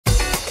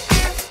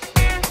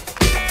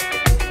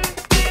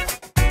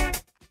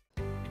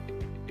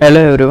Hello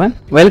everyone,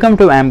 welcome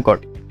to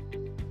AmpCode,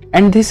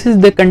 and this is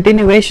the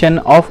continuation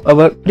of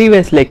our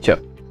previous lecture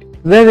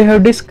where we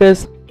have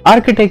discussed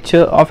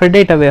architecture of a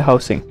data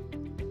warehousing,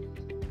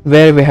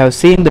 where we have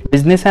seen the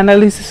business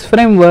analysis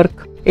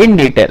framework in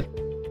detail,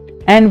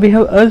 and we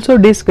have also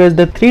discussed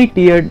the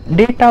three-tiered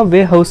data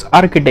warehouse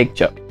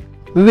architecture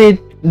with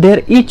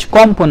their each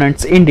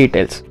components in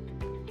details.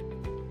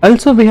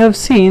 Also, we have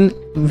seen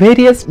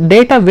various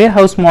data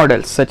warehouse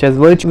models such as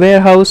virtual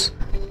warehouse,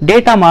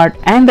 Data Mart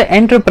and the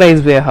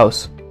enterprise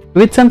warehouse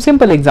with some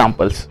simple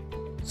examples.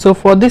 So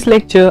for this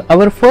lecture,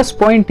 our first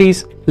point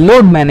is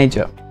load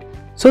manager.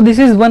 So this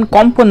is one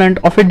component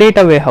of a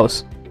data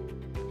warehouse.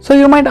 So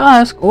you might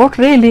ask, what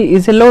really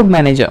is a load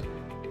manager?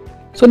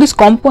 So this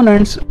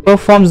component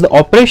performs the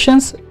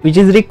operations which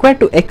is required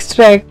to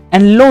extract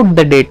and load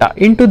the data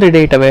into the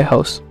data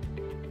warehouse.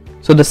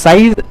 So the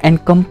size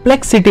and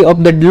complexity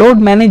of the load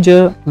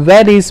manager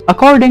varies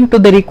according to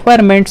the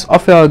requirements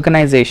of your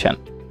organization.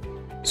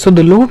 So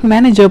the load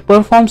manager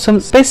performs some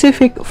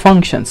specific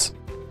functions.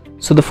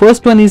 So the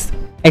first one is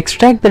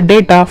extract the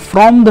data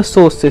from the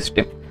source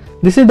system.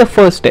 This is the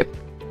first step.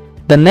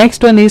 The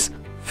next one is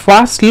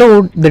fast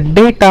load the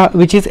data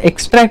which is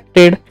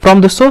extracted from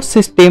the source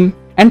system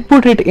and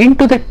put it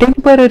into the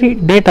temporary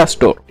data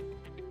store.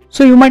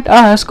 So you might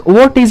ask,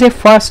 what is a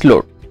fast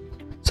load?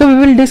 So we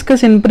will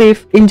discuss in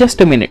brief in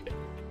just a minute.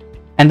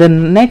 And the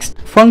next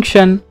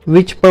function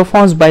which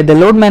performs by the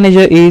load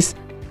manager is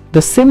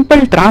the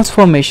simple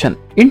transformation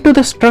into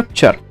the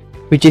structure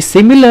which is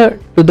similar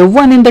to the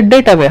one in the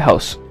data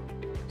warehouse.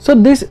 So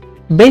this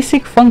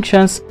basic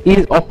functions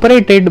is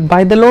operated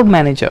by the load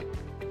manager.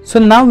 So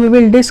now we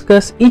will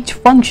discuss each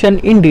function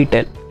in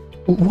detail.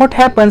 What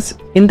happens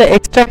in the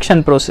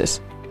extraction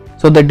process?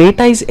 So the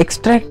data is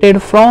extracted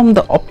from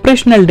the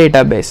operational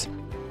database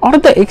or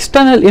the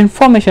external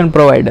information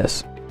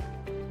providers.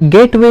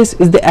 Gateways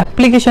is the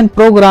application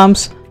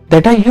programs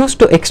that are used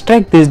to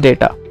extract this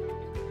data.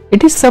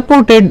 It is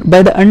supported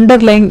by the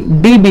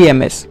underlying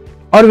DBMS,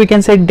 or we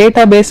can say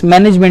database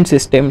management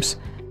systems,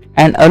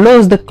 and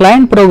allows the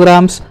client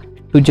programs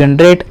to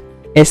generate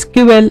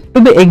SQL to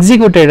be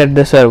executed at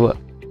the server.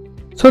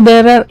 So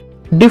there are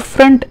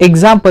different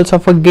examples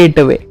of a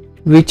gateway,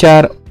 which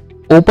are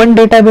Open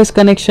Database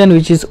Connection,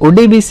 which is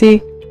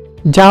ODBC,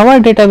 Java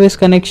Database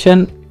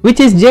Connection, which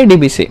is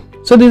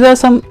JDBC. So these are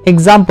some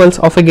examples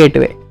of a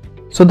gateway.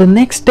 So the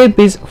next step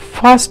is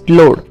fast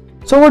load.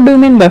 So what do you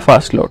mean by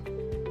fast load?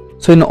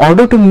 So in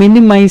order to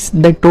minimize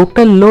the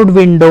total load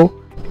window,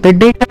 the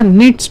data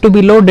needs to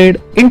be loaded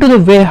into the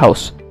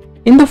warehouse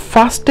in the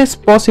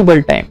fastest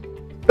possible time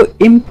to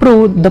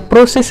improve the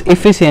process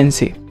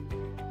efficiency.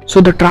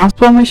 So the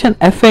transformation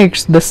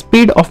affects the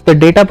speed of the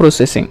data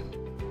processing.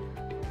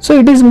 So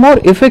it is more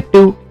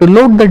effective to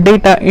load the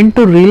data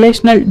into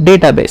relational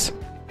database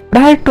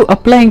prior to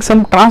applying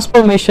some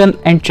transformation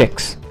and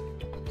checks.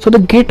 So the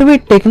gateway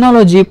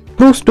technology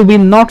proves to be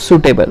not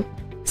suitable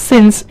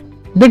since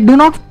they do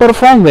not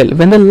perform well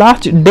when the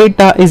large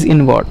data is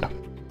involved.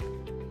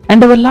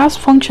 And our last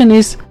function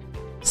is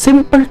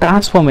simple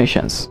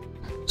transformations.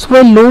 So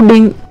while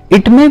loading,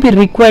 it may be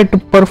required to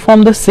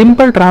perform the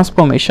simple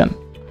transformation.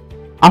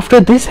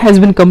 After this has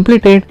been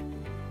completed,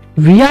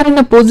 we are in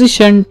a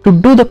position to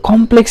do the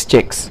complex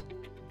checks.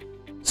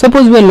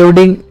 Suppose we are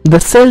loading the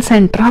sales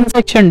and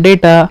transaction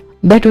data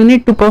that we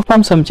need to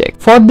perform some check.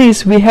 For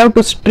this, we have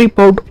to strip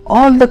out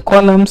all the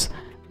columns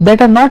that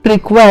are not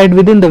required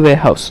within the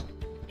warehouse,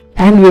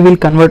 and we will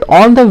convert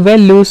all the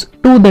values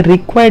to the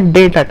required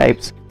data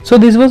types. So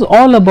this was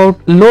all about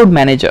load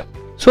manager.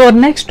 So our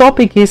next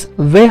topic is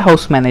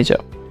warehouse manager.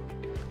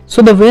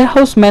 So the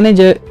warehouse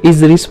manager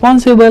is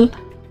responsible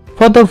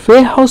for the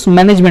warehouse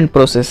management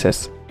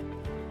processes.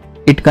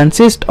 It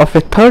consists of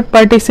a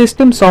third-party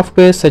system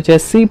software such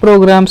as C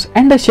programs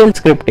and a shell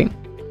scripting.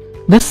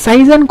 The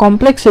size and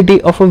complexity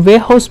of a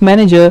warehouse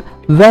manager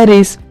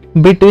varies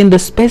between the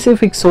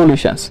specific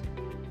solutions.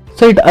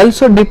 So it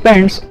also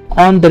depends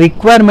on the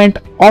requirement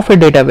of a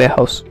data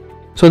warehouse.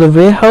 So the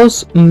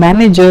warehouse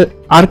manager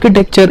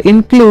architecture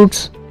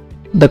includes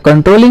the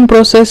controlling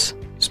process,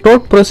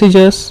 stored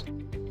procedures,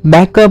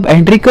 backup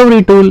and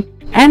recovery tool,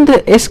 and the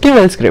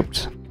SQL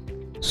scripts.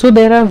 So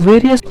there are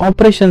various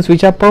operations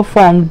which are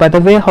performed by the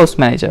warehouse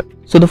manager.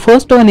 So the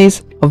first one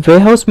is a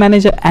warehouse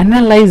manager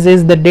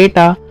analyzes the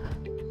data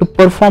to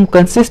perform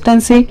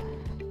consistency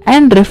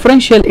and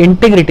referential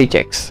integrity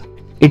checks.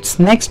 Its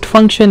next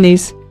function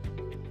is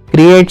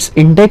creates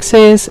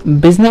indexes,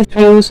 business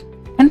views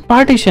and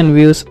partition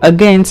views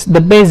against the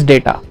base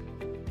data.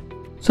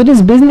 So these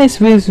business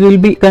views will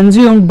be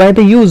consumed by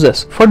the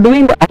users for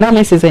doing the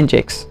analysis and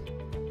checks.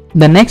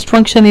 The next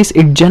function is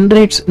it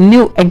generates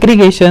new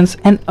aggregations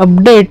and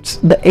updates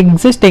the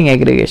existing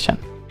aggregation.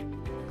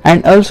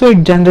 And also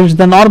it generates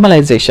the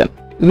normalization,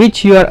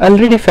 which you are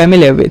already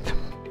familiar with.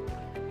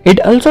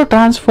 It also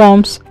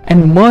transforms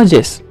and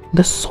merges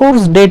the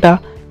source data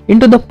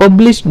into the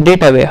published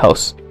data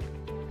warehouse.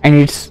 And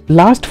its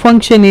last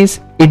function is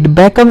it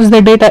backups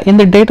the data in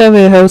the data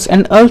warehouse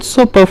and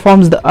also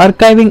performs the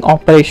archiving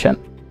operation.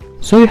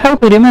 So you have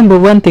to remember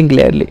one thing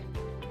clearly.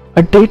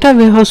 A data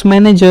warehouse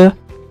manager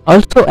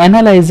also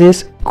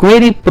analyzes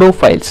query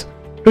profiles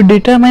to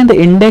determine the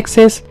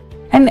indexes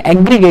and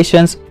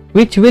aggregations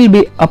which will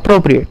be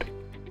appropriate.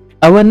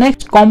 Our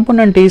next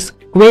component is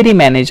query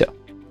manager.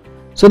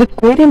 So the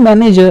query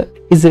manager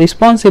is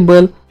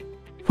responsible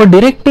for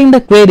directing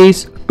the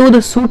queries to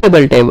the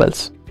suitable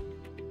tables.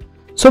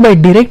 So by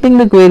directing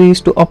the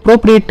queries to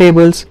appropriate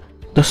tables,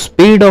 the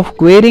speed of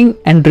querying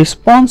and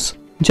response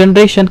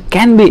generation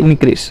can be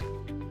increased.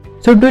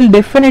 So it will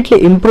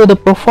definitely improve the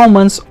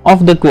performance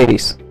of the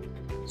queries.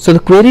 So the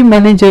query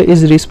manager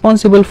is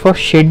responsible for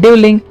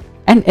scheduling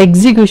and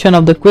execution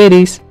of the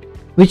queries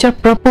which are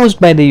proposed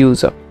by the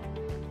user.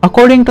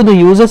 According to the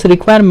user's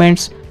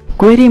requirements,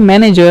 query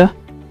manager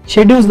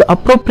schedules the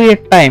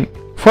appropriate time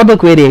for the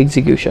query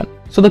execution.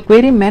 So the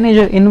query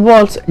manager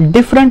involves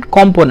different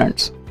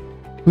components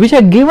which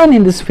are given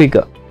in this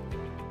figure.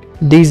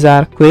 These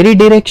are query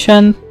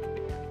direction,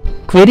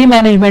 query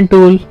management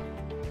tool,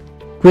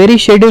 query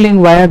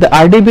scheduling via the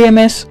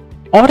RDBMS,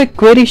 or a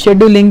query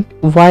scheduling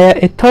via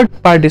a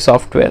third-party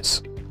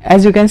softwares,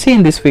 as you can see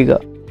in this figure.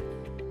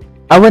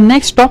 Our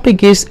next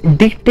topic is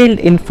detailed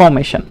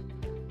information.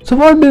 So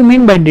what do you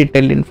mean by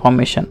detailed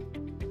information?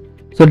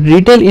 So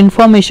detailed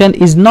information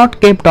is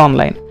not kept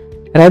online,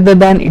 rather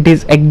than it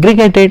is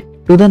aggregated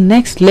to the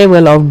next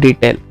level of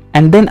detail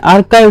and then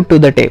archived to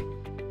the tape.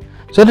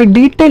 So the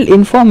detailed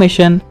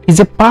information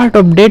is a part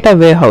of data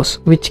warehouse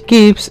which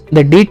keeps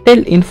the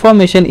detailed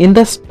information in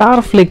the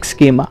Starflex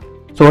schema.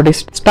 So what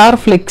is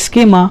Starflex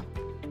schema?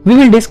 We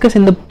will discuss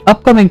in the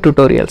upcoming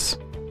tutorials.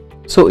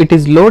 So it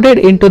is loaded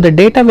into the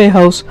data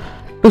warehouse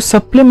to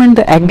supplement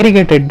the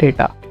aggregated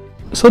data.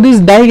 So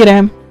this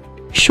diagram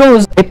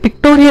shows a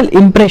pictorial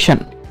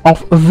impression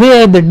of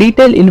where the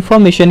detailed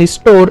information is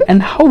stored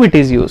and how it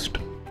is used.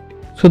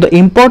 So the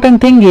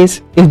important thing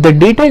is, if the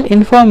detailed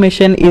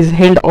information is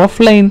held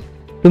offline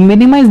to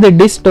minimize the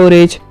disk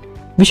storage,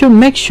 we should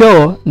make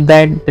sure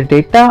that the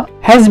data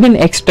has been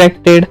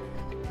extracted,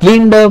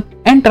 cleaned up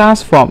and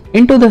transformed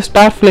into the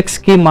Starflex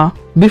schema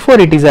before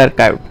it is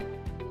archived.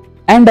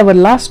 And our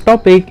last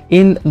topic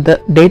in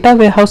the data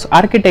warehouse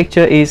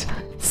architecture is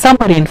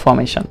summary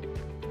information.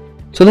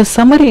 So the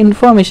summary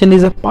information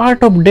is a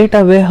part of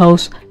data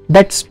warehouse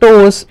that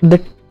stores the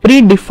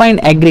predefined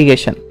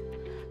aggregation.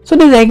 So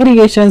these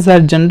aggregations are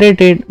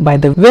generated by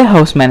the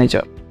warehouse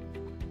manager.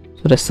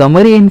 So the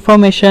summary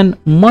information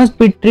must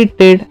be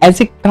treated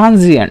as a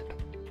transient.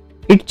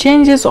 It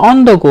changes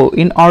on the go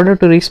in order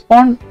to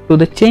respond to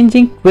the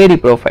changing query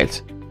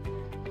profiles.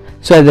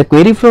 So as the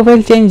query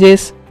profile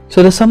changes,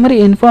 so the summary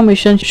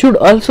information should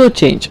also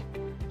change.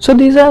 So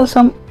these are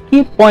some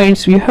key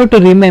points you have to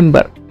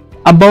remember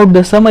about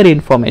the summary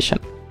information.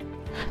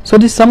 So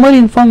the summary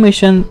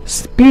information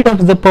speeds up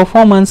the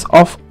performance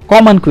of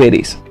common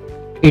queries.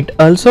 It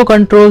also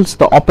controls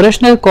the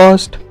operational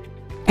cost,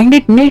 and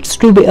it needs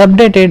to be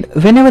updated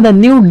whenever the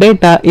new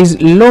data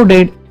is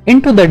loaded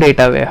into the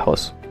data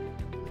warehouse.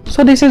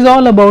 So this is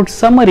all about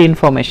summary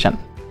information.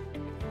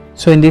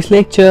 So in this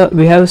lecture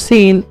we have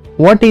seen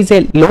what is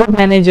a load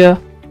manager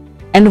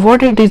and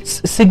what is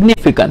its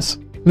significance.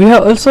 We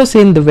have also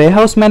seen the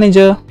warehouse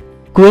manager,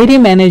 query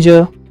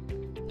manager,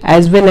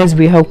 as well as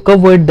we have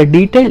covered the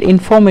detailed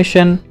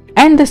information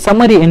and the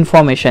summary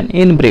information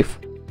in brief.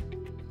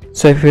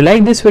 So if you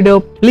like this video,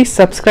 please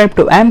subscribe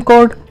to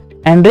AmpCode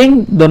and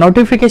ring the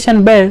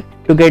notification bell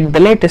to get the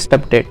latest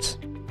updates.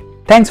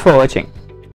 Thanks for watching.